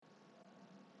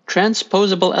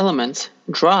Transposable elements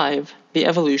drive the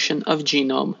evolution of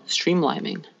genome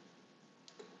streamlining.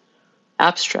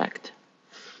 Abstract.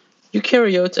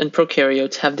 Eukaryotes and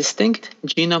prokaryotes have distinct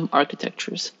genome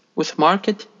architectures with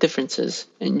marked differences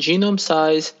in genome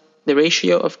size, the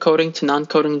ratio of coding to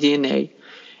non-coding DNA,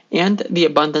 and the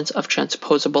abundance of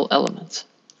transposable elements,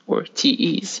 or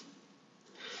TEs.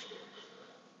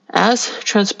 As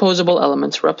transposable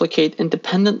elements replicate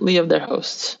independently of their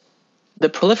hosts, the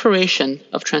proliferation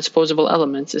of transposable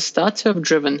elements is thought to have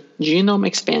driven genome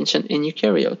expansion in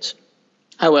eukaryotes.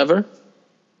 However,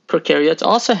 prokaryotes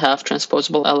also have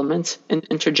transposable elements in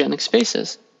intergenic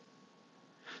spaces.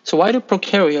 So why do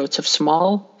prokaryotes have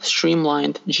small,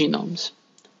 streamlined genomes?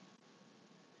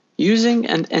 Using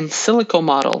an in silico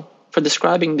model for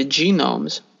describing the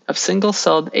genomes of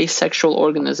single-celled asexual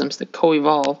organisms that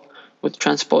co-evolve with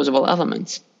transposable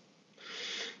elements,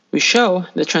 we show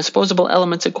that transposable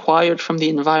elements acquired from the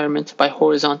environment by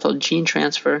horizontal gene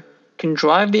transfer can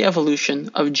drive the evolution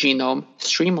of genome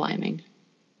streamlining.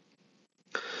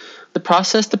 The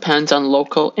process depends on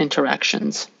local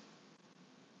interactions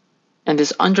and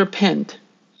is underpinned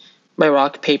by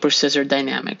rock-paper-scissors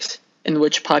dynamics, in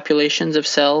which populations of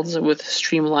cells with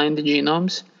streamlined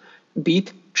genomes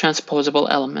beat transposable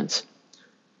elements,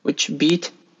 which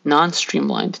beat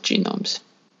non-streamlined genomes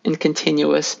in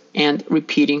continuous and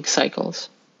repeating cycles.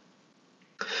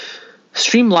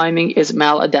 Streamlining is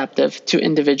maladaptive to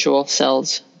individual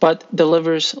cells, but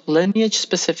delivers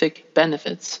lineage-specific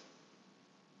benefits.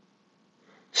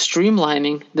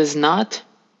 Streamlining does not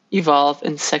evolve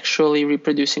in sexually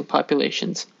reproducing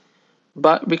populations,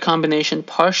 but recombination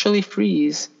partially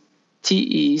frees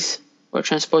TEs, or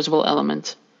transposable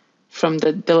elements, from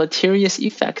the deleterious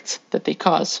effects that they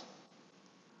cause.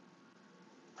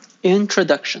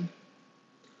 Introduction.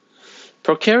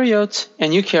 Prokaryotes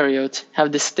and eukaryotes have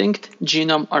distinct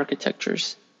genome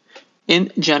architectures.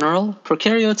 In general,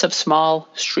 prokaryotes have small,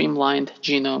 streamlined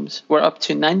genomes, where up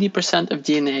to 90% of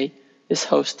DNA is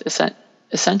host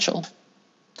essential.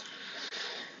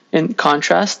 In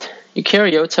contrast,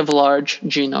 eukaryotes have large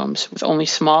genomes with only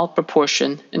small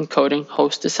proportion encoding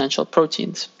host essential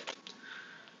proteins.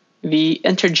 The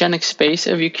intergenic space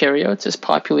of eukaryotes is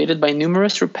populated by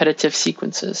numerous repetitive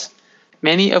sequences,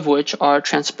 many of which are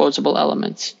transposable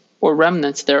elements, or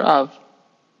remnants thereof.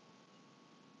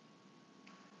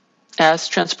 As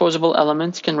transposable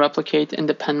elements can replicate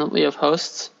independently of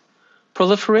hosts,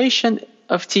 proliferation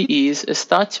of TEs is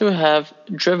thought to have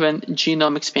driven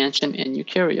genome expansion in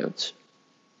eukaryotes.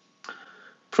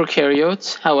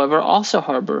 Prokaryotes, however, also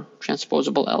harbor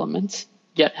transposable elements,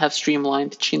 yet have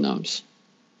streamlined genomes.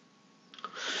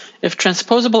 If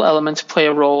transposable elements play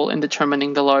a role in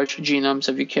determining the large genomes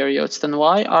of eukaryotes, then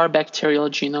why are bacterial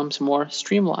genomes more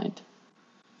streamlined?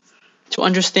 To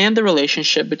understand the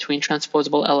relationship between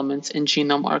transposable elements and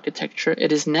genome architecture,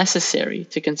 it is necessary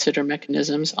to consider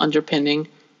mechanisms underpinning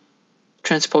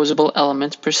transposable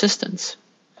element persistence.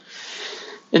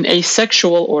 In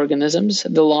asexual organisms,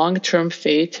 the long-term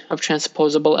fate of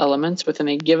transposable elements within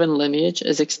a given lineage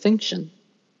is extinction.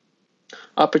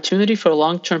 Opportunity for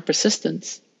long-term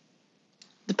persistence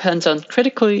depends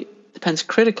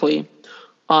critically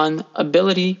on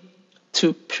ability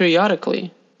to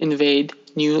periodically invade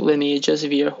new lineages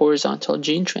via horizontal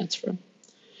gene transfer.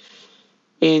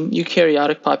 In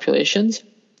eukaryotic populations,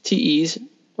 TEs,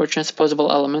 or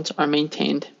transposable elements, are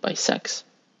maintained by sex.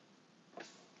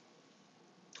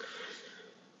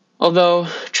 Although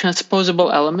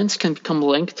transposable elements can become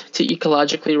linked to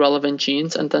ecologically relevant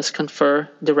genes and thus confer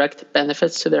direct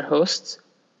benefits to their hosts,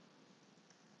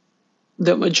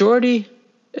 the majority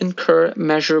incur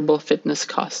measurable fitness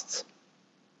costs.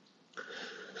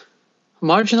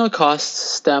 Marginal costs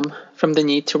stem from the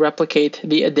need to replicate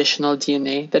the additional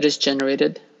DNA that is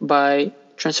generated by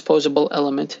transposable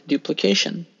element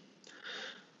duplication.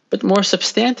 But more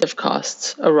substantive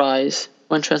costs arise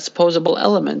when transposable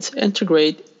elements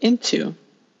integrate into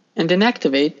and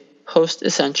inactivate host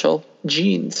essential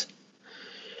genes.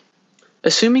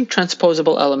 Assuming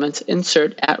transposable elements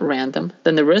insert at random,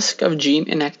 then the risk of gene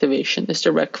inactivation is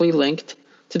directly linked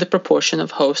to the proportion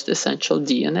of host essential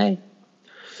DNA.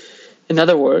 In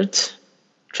other words,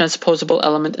 transposable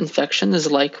element infection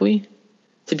is likely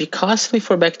to be costly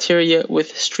for bacteria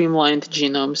with streamlined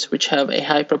genomes, which have a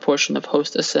high proportion of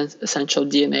host essential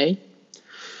DNA,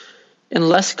 and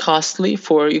less costly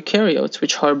for eukaryotes,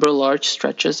 which harbor large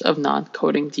stretches of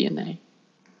non-coding DNA.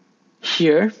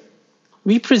 Here,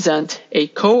 we present a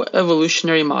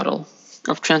co-evolutionary model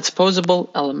of transposable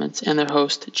elements and their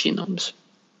host genomes.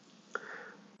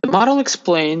 The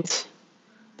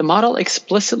model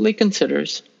explicitly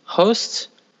considers hosts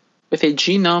with a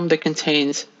genome that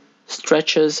contains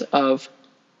stretches of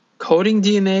coding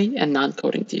DNA and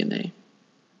non-coding DNA.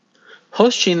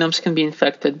 Host genomes can be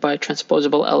infected by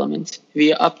transposable elements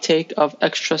via uptake of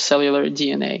extracellular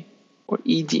DNA, or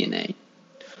eDNA.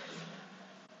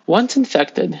 Once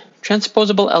infected,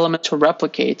 transposable elements will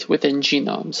replicate within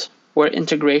genomes, where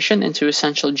integration into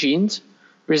essential genes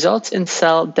results in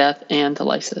cell death and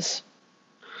lysis.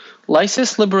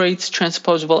 Lysis liberates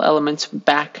transposable elements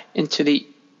back into the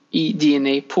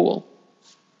eDNA pool.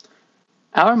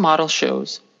 Our model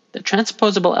shows that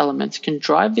transposable elements can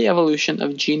drive the evolution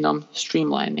of genome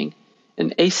streamlining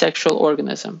in asexual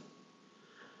organism.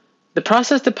 The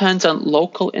process depends on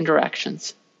local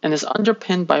interactions and is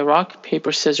underpinned by rock,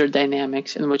 paper, scissors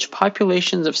dynamics in which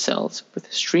populations of cells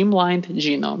with streamlined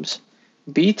genomes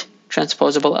beat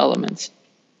transposable elements,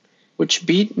 which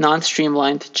beat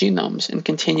non-streamlined genomes in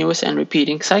continuous and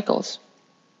repeating cycles.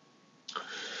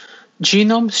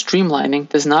 Genome streamlining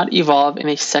does not evolve in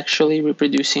a sexually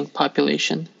reproducing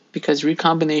population because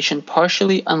recombination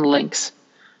partially unlinks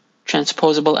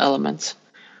transposable elements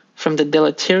from the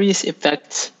deleterious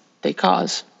effects they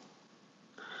cause.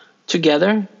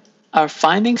 Together, our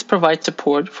findings provide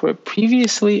support for a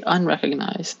previously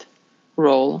unrecognized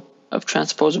role of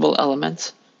transposable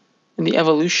elements in the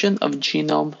evolution of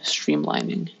genome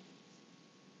streamlining.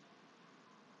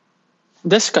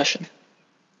 Discussion.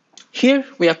 Here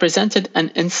we have presented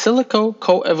an in silico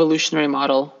co-evolutionary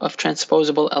model of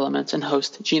transposable elements in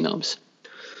host genomes.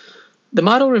 The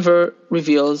model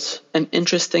reveals an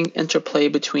interesting interplay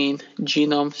between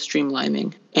genome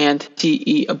streamlining and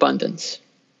TE abundance.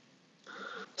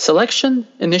 Selection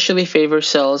initially favors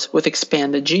cells with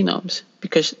expanded genomes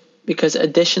because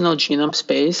additional genome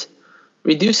space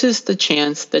reduces the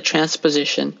chance that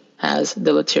transposition has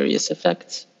deleterious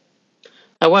effects.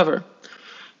 However,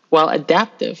 while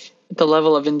adaptive at the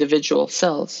level of individual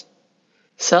cells,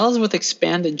 cells with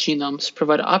expanded genomes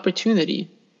provide opportunity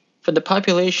for the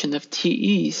population of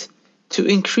TEs to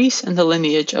increase in the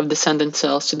lineage of descendant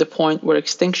cells to the point where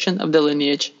extinction of the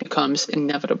lineage becomes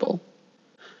inevitable.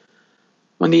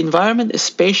 When the environment is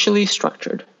spatially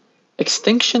structured,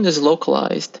 extinction is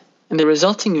localized, and the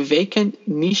resulting vacant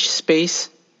niche space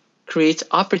creates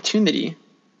opportunity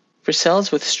for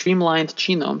cells with streamlined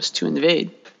genomes to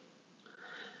invade.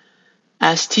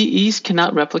 As TEs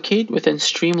cannot replicate within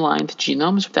streamlined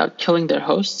genomes without killing their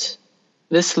hosts,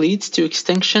 this leads to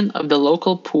extinction of the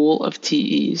local pool of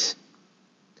TEs.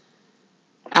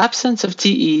 Absence of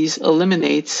TEs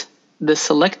eliminates the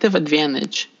selective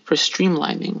advantage for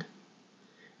streamlining,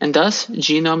 and thus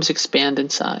genomes expand in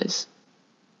size.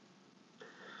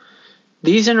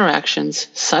 These interactions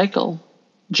cycle,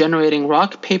 generating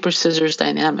rock, paper, scissors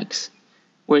dynamics,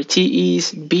 where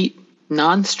TEs beat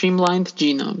non-streamlined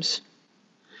genomes.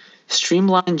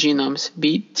 Streamlined genomes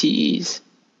beat TEs,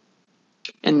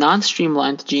 and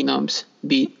non-streamlined genomes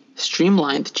beat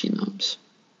streamlined genomes.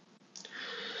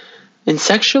 In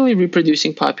sexually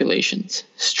reproducing populations,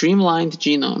 streamlined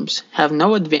genomes have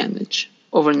no advantage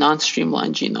over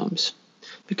non-streamlined genomes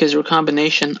because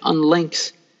recombination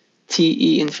unlinks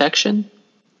TE infection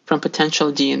from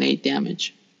potential DNA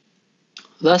damage.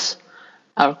 Thus,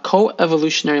 our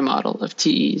co-evolutionary model of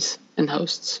TEs in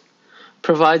hosts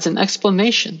provides an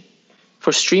explanation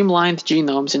for streamlined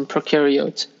genomes in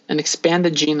prokaryotes and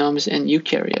expanded genomes in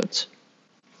eukaryotes.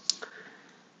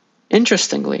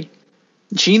 Interestingly,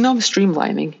 genome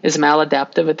streamlining is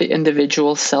maladaptive at the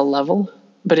individual cell level,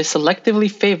 but is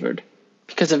selectively favored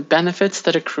because of benefits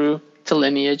that accrue to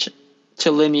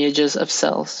lineages of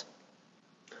cells.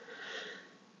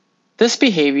 This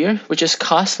behavior, which is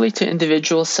costly to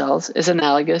individual cells, is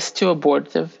analogous to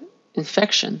abortive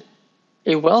infection,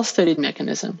 a well-studied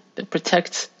mechanism that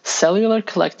protects cellular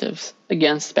collectives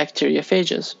against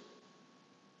bacteriophages.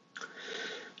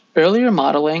 Earlier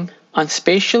modeling on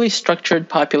spatially structured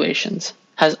populations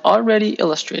has already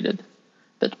illustrated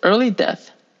that early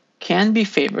death can be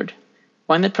favored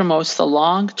when it promotes the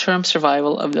long-term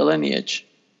survival of the lineage.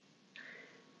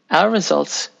 Our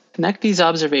results connect these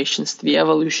observations to the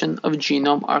evolution of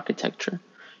genome architecture,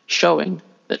 showing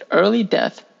that early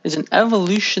death is an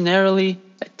evolutionarily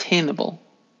attainable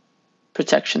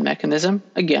protection mechanism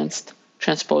against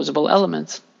transposable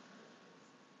elements.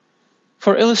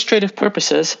 For illustrative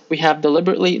purposes, we have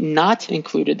deliberately not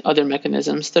included other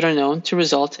mechanisms that are known to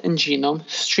result in genome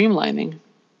streamlining.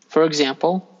 For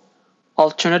example,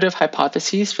 alternative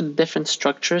hypotheses for the different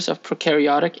structures of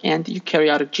prokaryotic and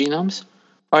eukaryotic genomes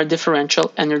are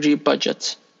differential energy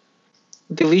budgets,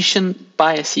 deletion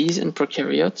biases in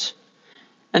prokaryotes,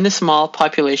 and the small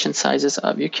population sizes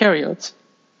of eukaryotes.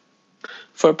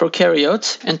 For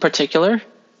prokaryotes, in particular,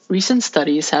 recent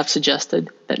studies have suggested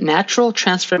that natural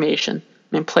transformation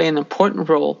may play an important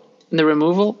role in the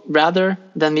removal rather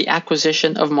than the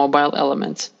acquisition of mobile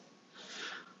elements.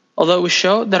 Although we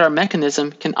show that our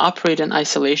mechanism can operate in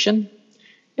isolation,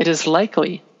 it is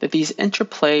likely that these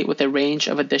interplay with a range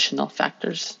of additional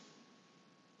factors.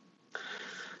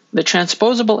 The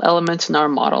transposable elements in our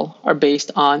model are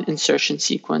based on insertion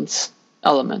sequence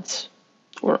elements,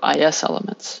 or IS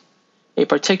elements, a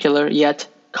particular yet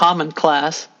common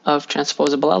class of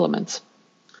transposable elements.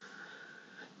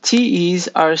 TEs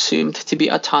are assumed to be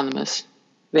autonomous.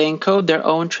 They encode their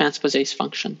own transposase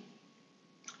function,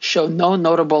 show no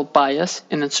notable bias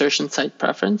in insertion site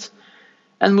preference,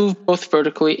 and move both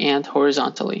vertically and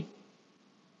horizontally.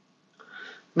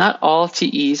 Not all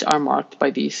TEs are marked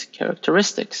by these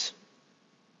characteristics.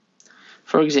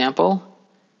 For example,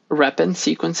 REPIN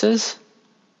sequences,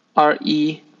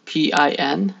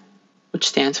 REPIN, which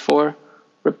stands for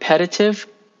repetitive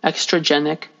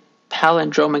extragenic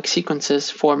palindromic sequences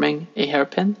forming a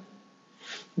hairpin.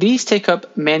 These take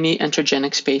up many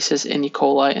intergenic spaces in E.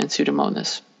 coli and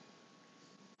Pseudomonas.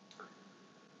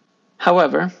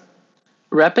 However,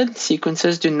 REPIN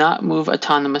sequences do not move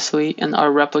autonomously and are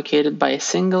replicated by a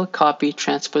single copy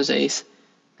transposase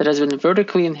that has been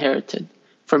vertically inherited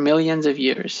for millions of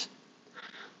years.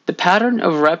 The pattern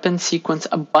of REPIN sequence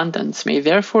abundance may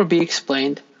therefore be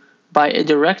explained by a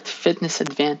direct fitness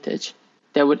advantage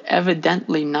that would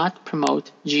evidently not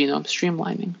promote genome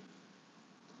streamlining.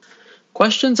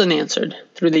 Questions unanswered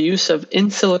through the use of in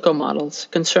silico models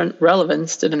concern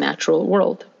relevance to the natural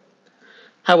world.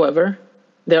 However,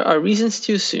 there are reasons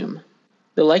to assume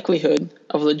the likelihood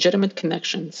of legitimate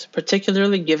connections,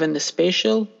 particularly given the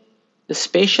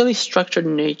spatially structured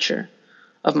nature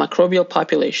of microbial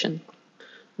population,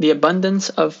 the abundance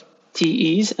of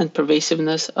TEs, and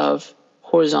pervasiveness of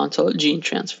horizontal gene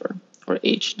transfer, or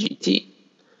HGT.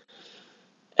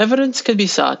 Evidence could be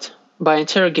sought by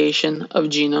interrogation of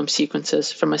genome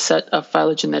sequences from a set of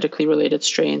phylogenetically related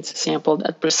strains sampled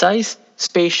at precise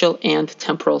spatial and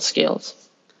temporal scales.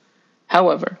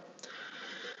 However,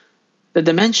 the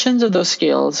dimensions of those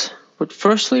scales would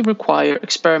firstly require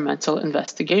experimental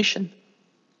investigation.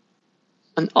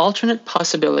 An alternate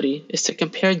possibility is to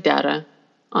compare data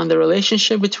on the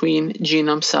relationship between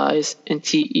genome size and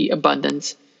TE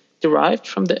abundance derived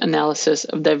from the analysis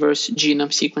of diverse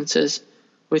genome sequences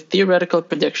with theoretical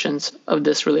predictions of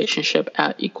this relationship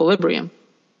at equilibrium.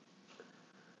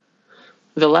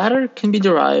 The latter can be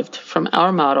derived from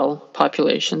our model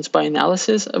populations by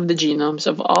analysis of the genomes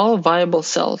of all viable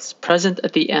cells present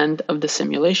at the end of the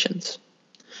simulations.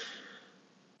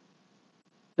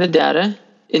 The data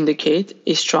indicate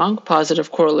a strong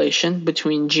positive correlation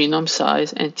between genome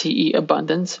size and TE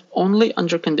abundance only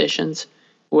under conditions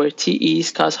where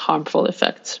TEs cause harmful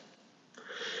effects.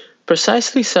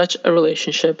 Precisely such a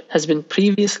relationship has been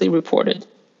previously reported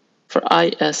for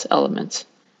IS elements,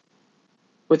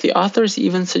 with the authors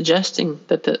even suggesting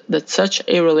that such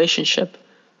a relationship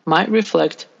might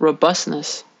reflect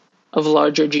robustness of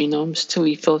larger genomes to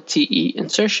lethal TE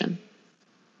insertion.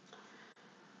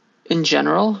 In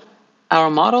general, our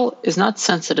model is not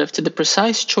sensitive to the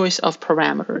precise choice of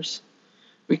parameters.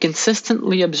 We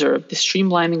consistently observe the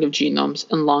streamlining of genomes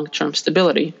and long-term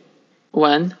stability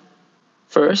when,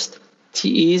 first,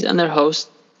 TEs and their host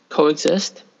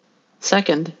coexist.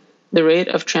 Second, the rate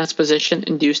of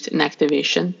transposition-induced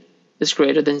inactivation is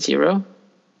greater than 0.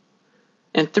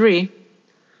 And 3,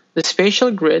 the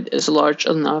spatial grid is large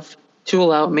enough to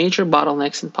allow major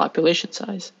bottlenecks in population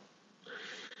size.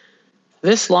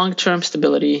 This long-term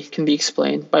stability can be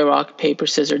explained by rock, paper,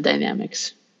 scissors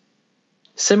dynamics,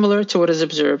 similar to what is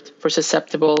observed for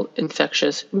susceptible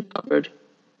infectious recovered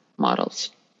models,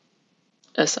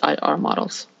 SIR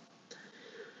models.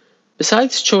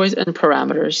 Besides choice and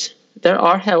parameters, there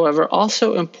are, however,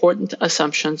 also important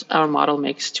assumptions our model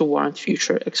makes to warrant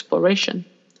future exploration.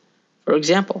 For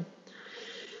example,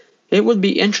 it would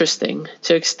be interesting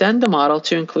to extend the model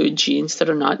to include genes that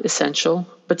are not essential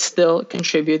but still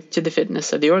contribute to the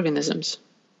fitness of the organisms.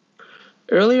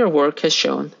 Earlier work has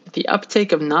shown that the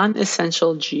uptake of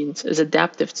non-essential genes is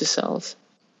adaptive to cells,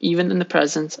 even in the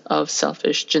presence of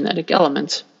selfish genetic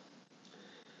elements.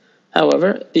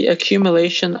 However, the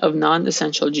accumulation of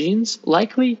non-essential genes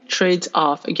likely trades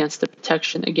off against the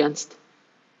protection against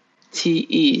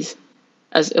TEs,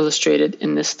 as illustrated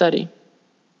in this study.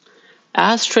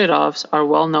 As trade-offs are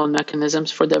well-known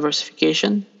mechanisms for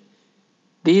diversification,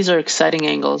 these are exciting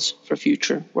angles for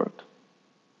future work.